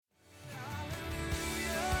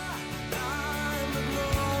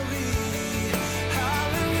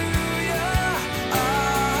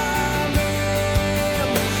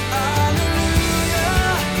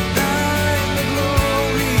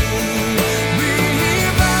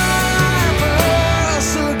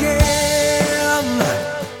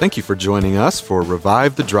Thank you for joining us for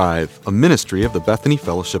Revive the Drive, a ministry of the Bethany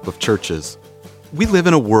Fellowship of Churches. We live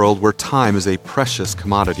in a world where time is a precious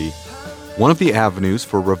commodity. One of the avenues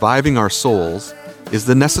for reviving our souls is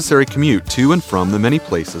the necessary commute to and from the many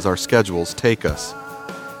places our schedules take us.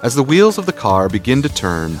 As the wheels of the car begin to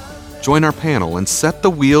turn, join our panel and set the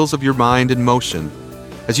wheels of your mind in motion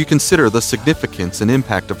as you consider the significance and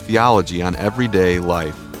impact of theology on everyday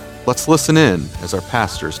life. Let's listen in as our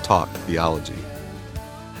pastors talk theology.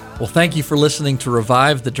 Well, thank you for listening to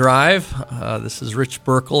Revive the Drive. This is Rich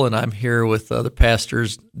Burkle, and I'm here with other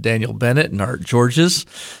pastors, Daniel Bennett and Art Georges.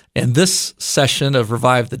 And this session of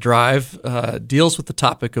Revive the Drive deals with the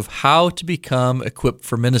topic of how to become equipped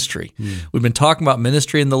for ministry. We've been talking about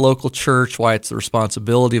ministry in the local church, why it's the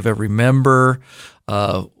responsibility of every member,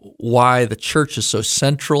 why the church is so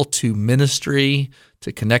central to ministry,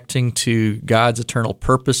 to connecting to God's eternal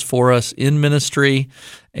purpose for us in ministry.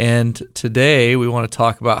 And today we want to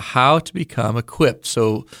talk about how to become equipped.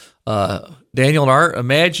 So, Daniel and Art,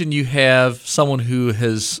 imagine you have someone who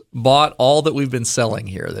has bought all that we've been selling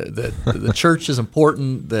here, that the church is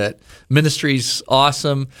important, that ministry's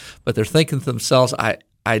awesome, but they're thinking to themselves,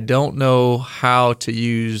 I don't know how to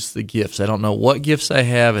use the gifts. I don't know what gifts I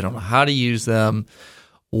have. I don't know how to use them.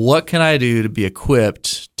 What can I do to be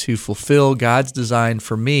equipped to fulfill God's design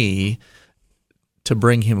for me to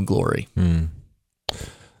bring Him glory?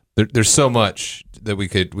 There's so much that we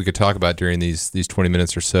could talk about during these 20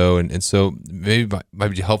 minutes or so, and so maybe it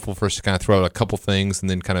might be helpful for us to kind of throw out a couple things and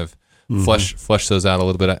then kind of flesh those out a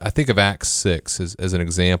little bit. I think of Acts 6 as an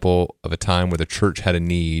example of a time where the church had a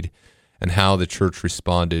need and how the church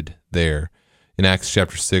responded there. In Acts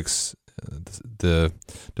chapter 6, the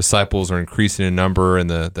disciples are increasing in number, and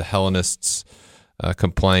the Hellenists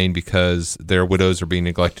complain because their widows are being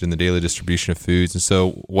neglected in the daily distribution of foods. And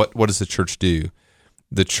so what does the church do?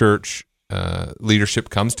 The church leadership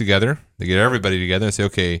comes together. They get everybody together and say,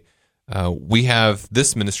 okay, we have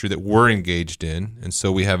this ministry that we're engaged in, and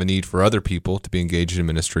so we have a need for other people to be engaged in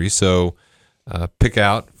ministry. So pick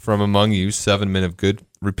out from among you 7 men of good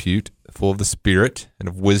repute, full of the Spirit and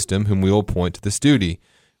of wisdom, whom we will appoint to this duty.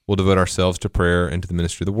 We'll devote ourselves to prayer and to the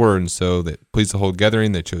ministry of the word. And so they pleased the whole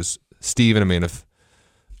gathering. They chose Stephen, a man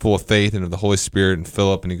full of faith and of the Holy Spirit, and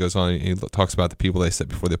Philip, and he goes on and he talks about the people they set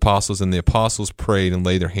before the apostles, and the apostles prayed and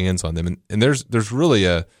laid their hands on them. And there's really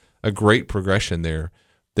a great progression there.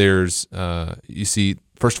 There's, you see,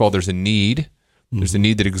 first of all, there's a need. There's a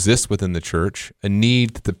need that exists within the church, a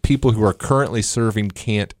need that the people who are currently serving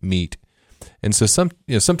can't meet. And so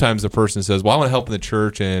sometimes the person says, well, I want to help in the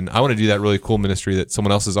church, and I want to do that really cool ministry that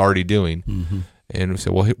someone else is already doing. And we say,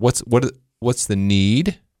 well, what's the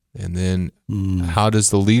need? And then how does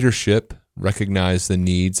the leadership recognize the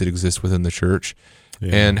needs that exist within the church?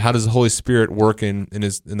 Yeah. And how does the Holy Spirit work in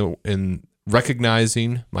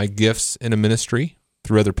recognizing my gifts in a ministry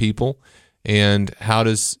through other people? And how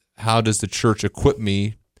does the church equip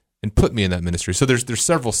me and put me in that ministry? So there's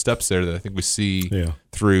several steps there that I think we see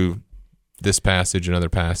through this passage and other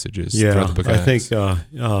passages throughout the book of Acts. I think,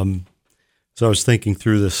 so I was thinking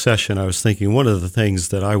through this session, I was thinking one of the things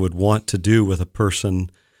that I would want to do with a person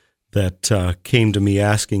that came to me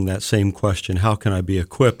asking that same question, how can I be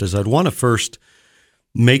equipped, is I'd want to first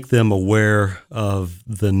make them aware of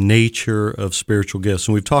the nature of spiritual gifts.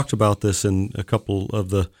 And we've talked about this in a couple of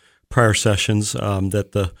the prior sessions, that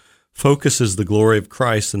the focus is the glory of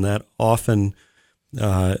Christ, and that often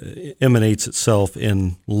emanates itself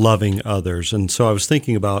in loving others. And so I was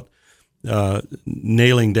thinking about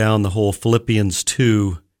nailing down the whole Philippians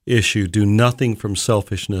 2 issue, do nothing from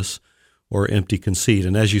selfishness or empty conceit.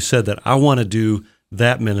 And as you said, that I want to do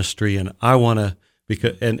that ministry, and I want to,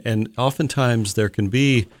 because and oftentimes there can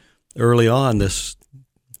be early on this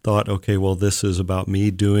thought, okay, well, this is about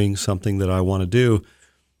me doing something that I want to do.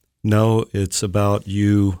 No, it's about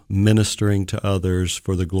you ministering to others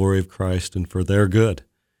for the glory of Christ and for their good.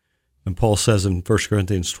 And Paul says in 1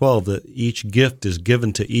 Corinthians 12 that each gift is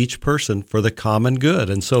given to each person for the common good.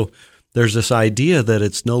 And so there's this idea that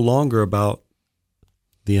it's no longer about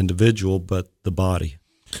the individual, but the body.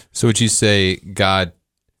 So would you say God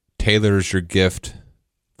tailors your gift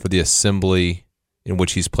for the assembly in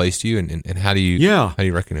which He's placed you, and how do you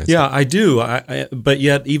recognize that? Yeah, I do. But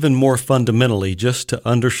yet even more fundamentally, just to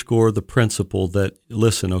underscore the principle that,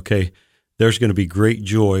 listen, okay, there's going to be great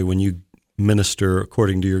joy when you minister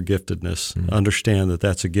according to your giftedness. Understand that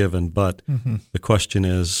that's a given, but the question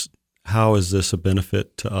is, how is this a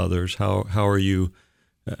benefit to others? How are you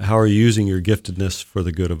using your giftedness for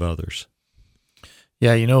the good of others?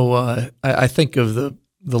 Yeah, I think of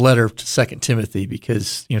the letter to 2 Timothy,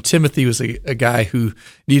 because Timothy was a guy who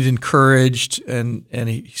needed encouraged, and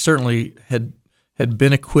he certainly had had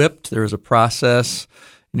been equipped. There was a process.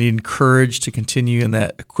 You need encouraged to continue in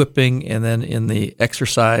that equipping and then in the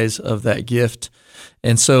exercise of that gift.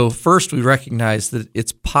 And so first we recognize that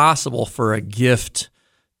it's possible for a gift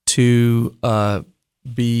to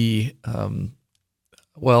be,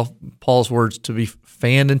 Paul's words, to be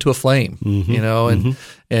fanned into a flame,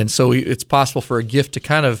 and so it's possible for a gift to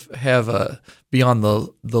kind of have be on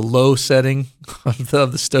the low setting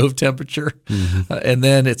of the stove temperature, and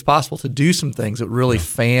then it's possible to do some things that really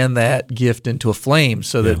fan that gift into a flame,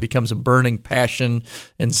 so that it becomes a burning passion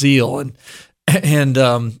and zeal. And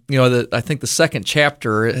I think the second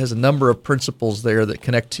chapter, it has a number of principles there that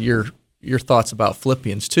connect to your thoughts about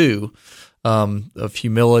Philippians 2. Of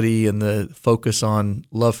humility and the focus on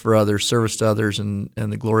love for others, service to others, and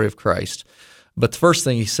the glory of Christ. But the first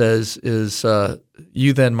thing he says is,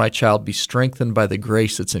 you then, my child, be strengthened by the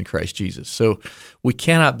grace that's in Christ Jesus. So we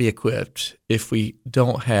cannot be equipped if we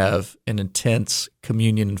don't have an intense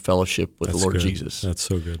communion and fellowship with the Lord Jesus. That's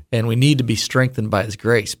so good. And we need to be strengthened by his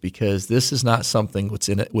grace, because this is not something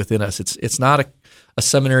within us. It's not a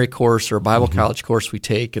seminary course or a Bible college course we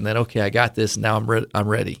take and then, okay, I got this, and now I'm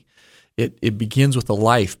ready. It begins with a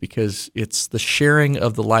life, because it's the sharing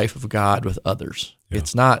of the life of God with others. Yeah.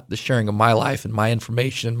 It's not the sharing of my life and my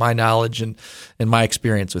information and my knowledge and my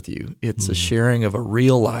experience with you. It's a sharing of a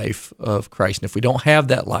real life of Christ. And if we don't have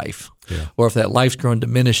that life, or if that life's grown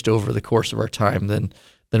diminished over the course of our time, then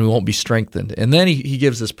we won't be strengthened. And then he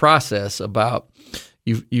gives this process about,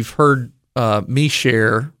 you've heard me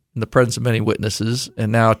share in the presence of many witnesses,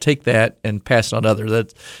 and now take that and pass it on to others.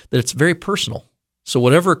 That it's very personal. So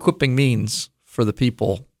whatever equipping means for the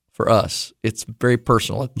people, for us, it's very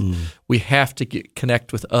personal. We have to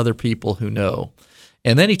connect with other people who know.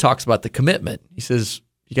 And then he talks about the commitment. He says,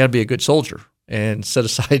 you got to be a good soldier and set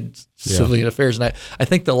aside civilian affairs. And I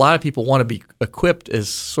think that a lot of people want to be equipped as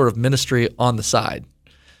sort of ministry on the side.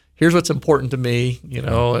 Here's what's important to me,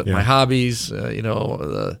 my hobbies,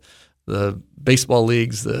 the baseball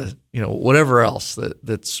leagues, whatever else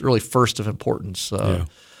that's really first of importance.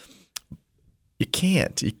 You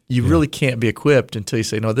can't. You really can't be equipped until you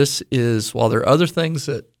say, no, this is, while there are other things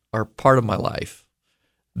that are part of my life,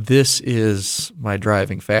 this is my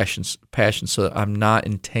driving passion, so that I'm not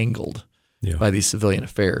entangled by these civilian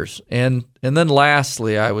affairs. And then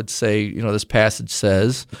lastly, I would say, this passage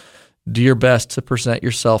says, do your best to present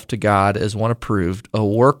yourself to God as one approved, a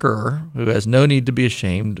worker who has no need to be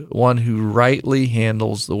ashamed, one who rightly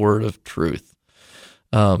handles the word of truth.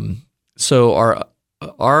 So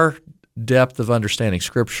our depth of understanding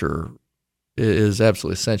Scripture is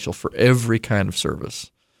absolutely essential for every kind of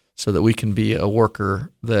service, so that we can be a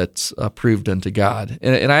worker that's approved unto God.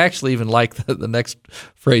 And I actually even like the next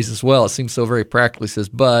phrase as well. It seems so very practical. It says,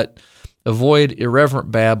 but avoid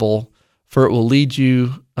irreverent babble, for it will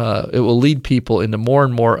lead people into more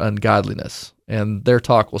and more ungodliness, and their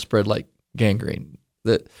talk will spread like gangrene.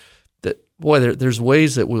 There's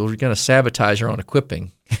ways that we're going to sabotage our own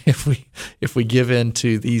equipping if we give in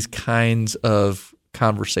to these kinds of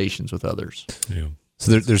conversations with others. Yeah.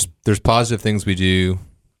 So there's positive things we do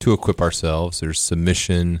to equip ourselves. There's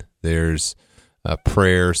submission. There's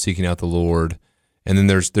prayer, seeking out the Lord, and then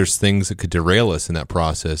there's things that could derail us in that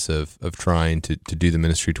process of trying to do the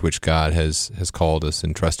ministry to which God has called us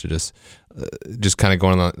and trusted us. Just kind of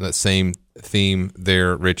going on that same theme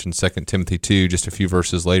there, Rich, in 2 Timothy 2, just a few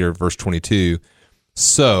verses later, verse 22.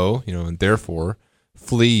 So, and therefore,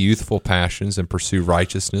 flee youthful passions and pursue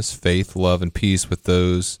righteousness, faith, love, and peace with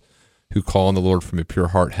those who call on the Lord from a pure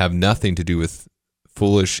heart. Have nothing to do with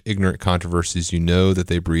foolish, ignorant controversies. You know that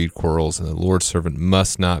they breed quarrels, and the Lord's servant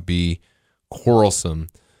must not be quarrelsome,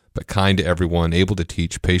 but kind to everyone, able to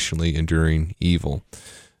teach, patiently enduring evil,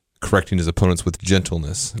 correcting his opponents with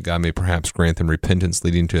gentleness. God may perhaps grant them repentance,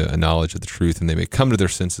 leading to a knowledge of the truth, and they may come to their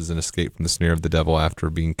senses and escape from the snare of the devil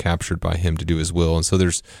after being captured by him to do his will. And so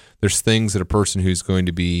there's things that a person who's going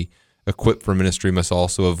to be equipped for ministry must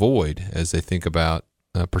also avoid as they think about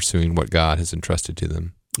pursuing what God has entrusted to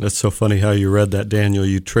them. That's so funny how you read that, Daniel.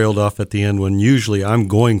 You trailed off at the end when usually I'm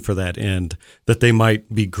going for that end, that they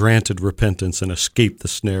might be granted repentance and escape the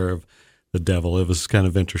snare of the devil. It was kind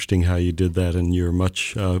of interesting how you did that, and you're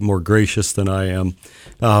much more gracious than I am.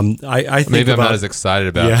 I think maybe I'm not as excited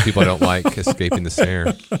about people I don't like escaping the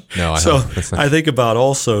snare. No, I think about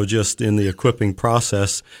also just in the equipping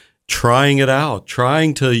process, trying it out,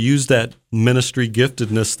 trying to use that ministry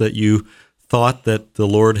giftedness that you thought that the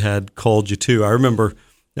Lord had called you to. I remember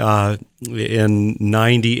in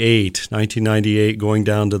 1998, going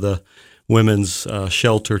down to the women's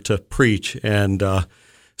shelter to preach, and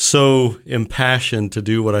so impassioned to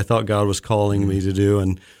do what I thought God was calling me to do.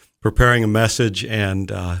 And preparing a message,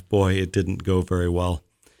 and boy, it didn't go very well.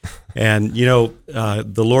 And,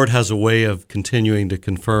 the Lord has a way of continuing to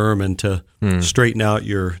confirm and to straighten out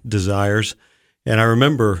your desires. And I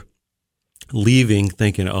remember leaving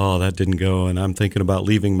thinking, oh, that didn't go. And I'm thinking about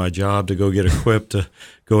leaving my job to go get equipped to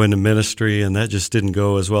go into ministry, and that just didn't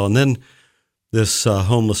go as well. And then this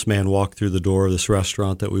homeless man walked through the door of this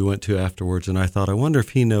restaurant that we went to afterwards, and I thought, I wonder if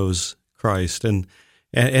he knows Christ. And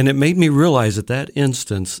it made me realize at that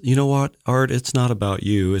instance, you know what, Art, it's not about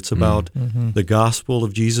you. It's about the gospel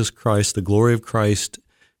of Jesus Christ, the glory of Christ,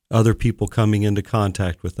 other people coming into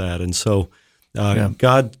contact with that. And so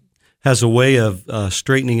God has a way of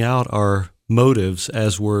straightening out our motives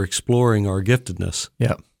as we're exploring our giftedness.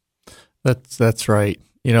 Yeah, that's right.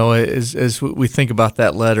 As we think about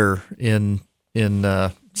that letter in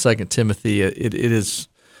 2 Timothy, it is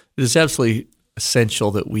absolutely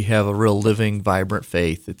essential that we have a real living, vibrant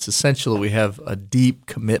faith. It's essential that we have a deep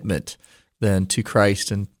commitment then to Christ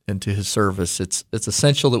and to His service. It's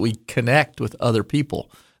essential that we connect with other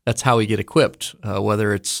people. That's how we get equipped,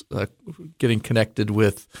 whether it's getting connected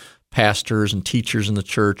with pastors and teachers in the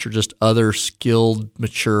church or just other skilled,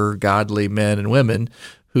 mature, godly men and women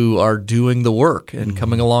who are doing the work and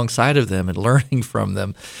coming alongside of them and learning from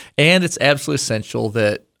them. And it's absolutely essential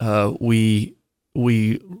that we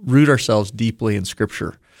root ourselves deeply in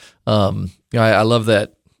Scripture. I love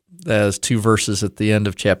that as 2 verses at the end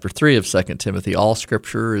of chapter 3 of 2 Timothy. All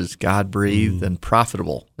Scripture is God-breathed and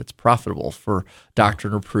profitable. It's profitable for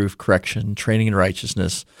doctrine, reproof, correction, training in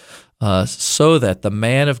righteousness, so that the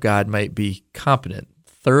man of God might be competent,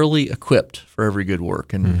 thoroughly equipped for every good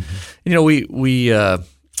work. And we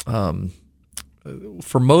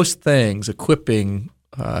for most things, equipping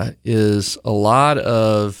is a lot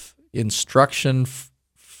of instruction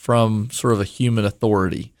from sort of a human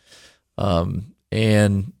authority, and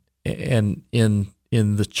in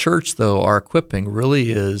the church, though, our equipping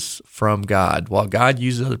really is from God. While God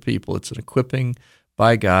uses other people, it's an equipping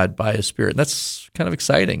by God, by His Spirit. And that's kind of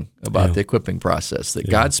exciting about the equipping process, that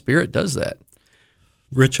God's Spirit does that.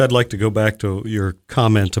 Rich, I'd like to go back to your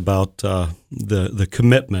comment about the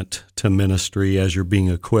commitment to ministry as you're being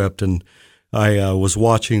equipped. And I was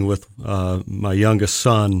watching with my youngest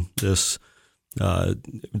son this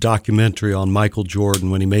documentary on Michael Jordan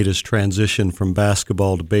when he made his transition from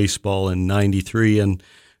basketball to baseball in '93. And,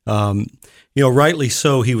 rightly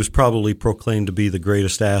so, he was probably proclaimed to be the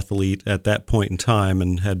greatest athlete at that point in time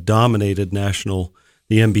and had dominated the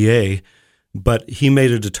NBA. But he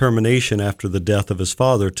made a determination after the death of his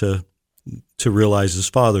father to realize his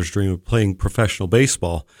father's dream of playing professional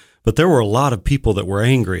baseball. But there were a lot of people that were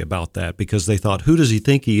angry about that because they thought, who does he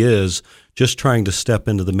think he is, just trying to step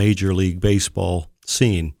into the Major League Baseball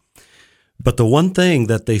scene? But the one thing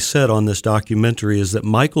that they said on this documentary is that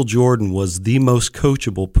Michael Jordan was the most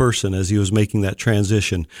coachable person as he was making that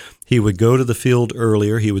transition. He would go to the field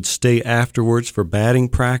earlier. He would stay afterwards for batting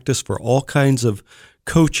practice, for all kinds of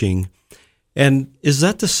coaching. And is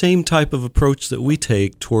that the same type of approach that we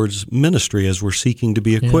take towards ministry as we're seeking to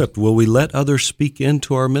be equipped? Will we let others speak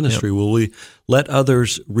into our ministry? Will we let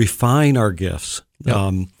others refine our gifts?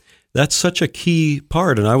 That's such a key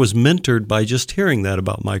part, and I was mentored by just hearing that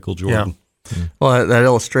about Michael Jordan. Well, that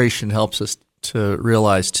illustration helps us to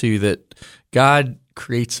realize, too, that God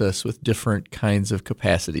creates us with different kinds of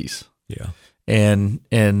capacities. And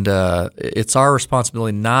it's our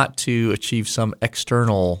responsibility not to achieve some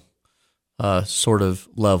external sort of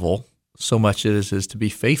level so much as is to be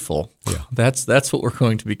faithful. That's what we're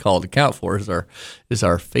going to be called to account for is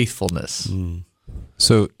our faithfulness.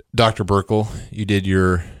 So, Dr. Burkle, you did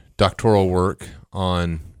your doctoral work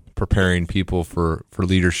on preparing people for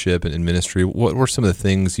leadership and ministry. What were some of the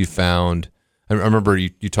things you found? I remember you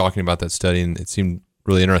talking about that study, and it seemed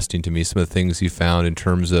really interesting to me, some of the things you found in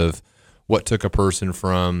terms of what took a person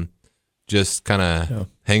from just kind of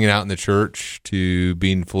hanging out in the church to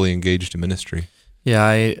being fully engaged in ministry. Yeah,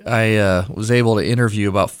 I was able to interview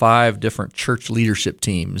about 5 different church leadership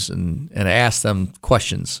teams and ask them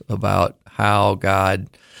questions about how God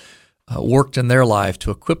worked in their life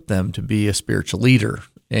to equip them to be a spiritual leader.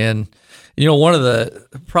 And, one of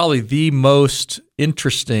probably the most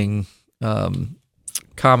interesting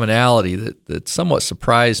commonality that somewhat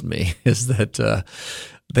surprised me is that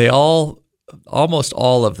almost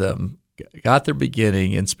all of them got their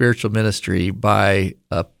beginning in spiritual ministry by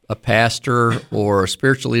a pastor or a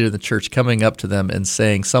spiritual leader in the church coming up to them and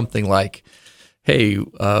saying something like, "Hey,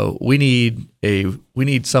 we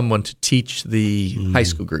need someone to teach the high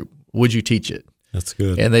school group. Would you teach it?" That's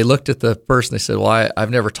good. And they looked at the person. They said, "Well, I've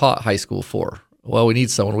never taught high school before." "Well, we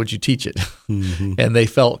need someone. Would you teach it?" And they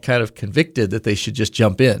felt kind of convicted that they should just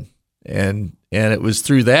jump in. And And it was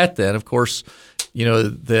through that then, of course,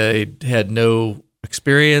 they had no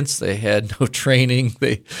experience, they had no training,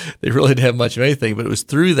 they really didn't have much of anything, but it was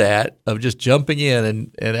through that of just jumping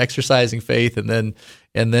in and exercising faith and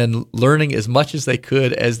then learning as much as they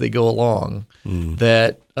could as they go along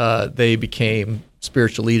that they became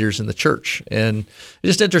spiritual leaders in the church. And it's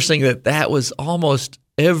just interesting that was almost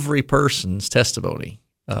every person's testimony.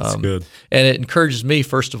 That's good. And it encourages me,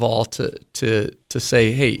 first of all, to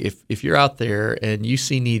say, hey, if you're out there and you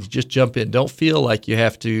see need, just jump in. Don't feel like you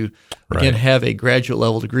have to, again, have a graduate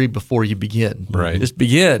level degree before you begin. Right. Just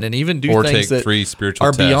begin and even do or things take that 3 spiritual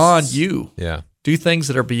are tests. beyond you. Yeah. Do things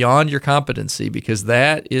that are beyond your competency, because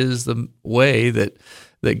that is the way that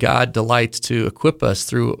God delights to equip us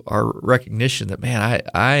through our recognition that, man,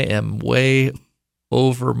 I am way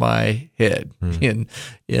over my head in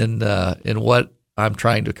what I'm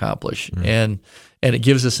trying to accomplish, and it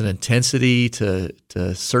gives us an intensity to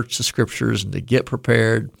search the scriptures and to get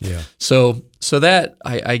prepared. Yeah. So that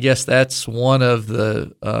I guess that's one of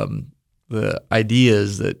the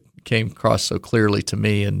ideas that came across so clearly to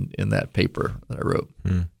me in that paper that I wrote.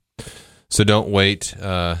 So don't wait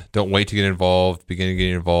to get involved. Begin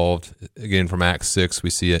getting involved. Again, from Acts 6,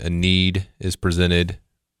 we see a need is presented,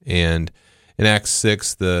 and in Acts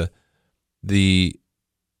 6, the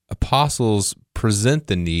apostles present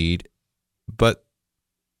the need, but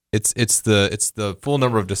it's the full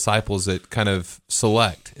number of disciples that kind of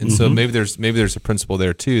select. And so maybe there's a principle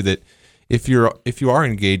there too, that if you are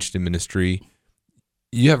engaged in ministry,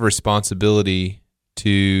 you have a responsibility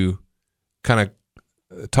to kind of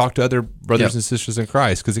talk to other brothers and sisters in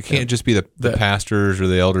Christ, because it can't just be the pastors or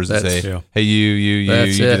the elders that say, hey, you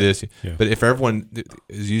do this. Yeah. But if everyone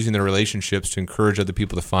is using their relationships to encourage other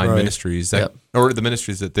people to find ministries, or the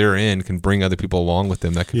ministries that they're in can bring other people along with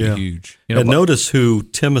them, that could be huge. And notice who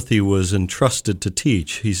Timothy was entrusted to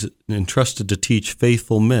teach. He's entrusted to teach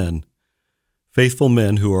faithful men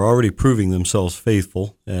who are already proving themselves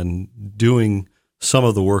faithful and doing some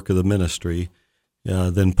of the work of the ministry.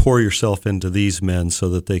 Then pour yourself into these men so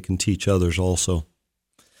that they can teach others also.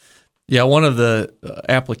 Yeah, one of the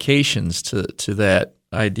applications to that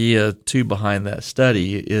idea, too, behind that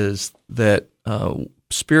study is that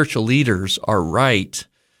spiritual leaders are right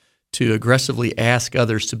to aggressively ask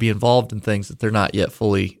others to be involved in things that they're not yet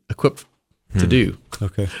fully equipped to do.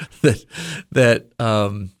 Okay.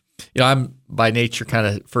 I'm by nature kind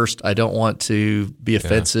of, first, I don't want to be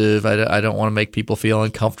offensive. I don't want to make people feel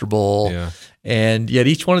uncomfortable. Yeah. And yet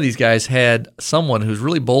each one of these guys had someone who's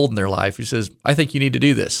really bold in their life who says, I think you need to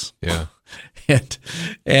do this. Yeah.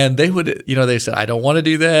 And they would, they said, I don't want to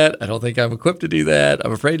do that. I don't think I'm equipped to do that.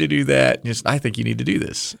 I'm afraid to do that. And just, I think you need to do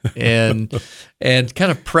this. And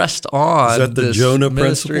kind of pressed on Is that the this Jonah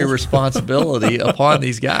ministry principle? responsibility upon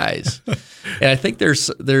these guys. And I think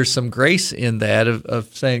there's some grace in that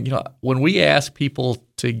of saying, when we ask people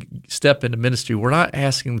to step into ministry, we're not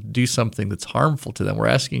asking them to do something that's harmful to them. We're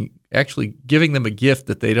actually giving them a gift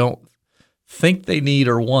that they don't think they need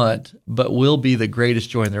or want, but will be the greatest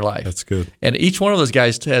joy in their life. That's good. And each one of those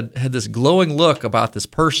guys had this glowing look about this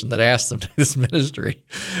person that asked them to do this ministry.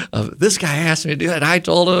 This guy asked me to do that, and I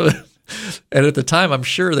told him. And at the time, I'm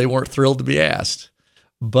sure they weren't thrilled to be asked.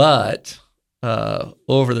 But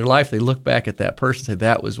over their life, they look back at that person and say,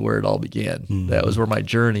 that was where it all began. Mm-hmm. That was where my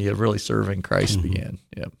journey of really serving Christ began.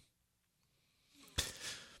 Yeah.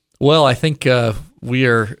 Well, I think we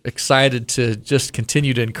are excited to just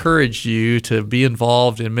continue to encourage you to be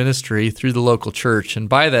involved in ministry through the local church. And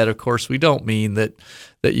by that, of course, we don't mean that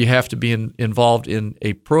you have to be involved in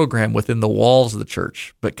a program within the walls of the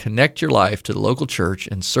church, but connect your life to the local church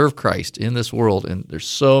and serve Christ in this world. And there's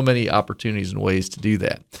so many opportunities and ways to do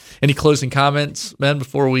that. Any closing comments, Ben,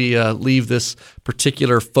 before we leave this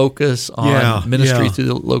particular focus on ministry through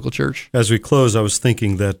the local church? As we close, I was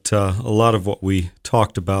thinking that a lot of what we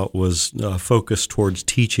talked about was focused towards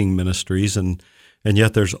teaching ministries, and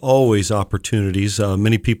yet there's always opportunities.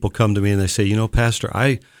 Many people come to me and they say, Pastor,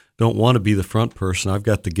 I don't want to be the front person. I've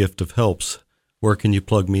got the gift of helps. Where can you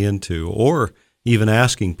plug me into? Or even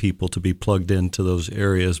asking people to be plugged into those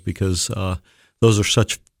areas, because those are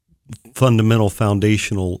such fundamental,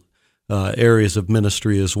 foundational areas of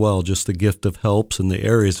ministry as well, just the gift of helps and the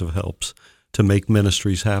areas of helps to make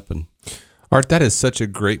ministries happen. Art, that is such a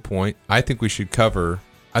great point. I think we should,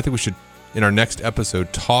 in our next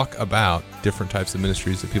episode, talk about different types of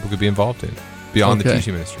ministries that people could be involved in beyond the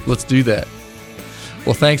teaching ministry. Let's do that.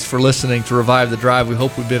 Well, thanks for listening to Revive the Drive. We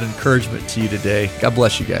hope we've been an encouragement to you today. God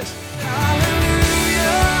bless you guys.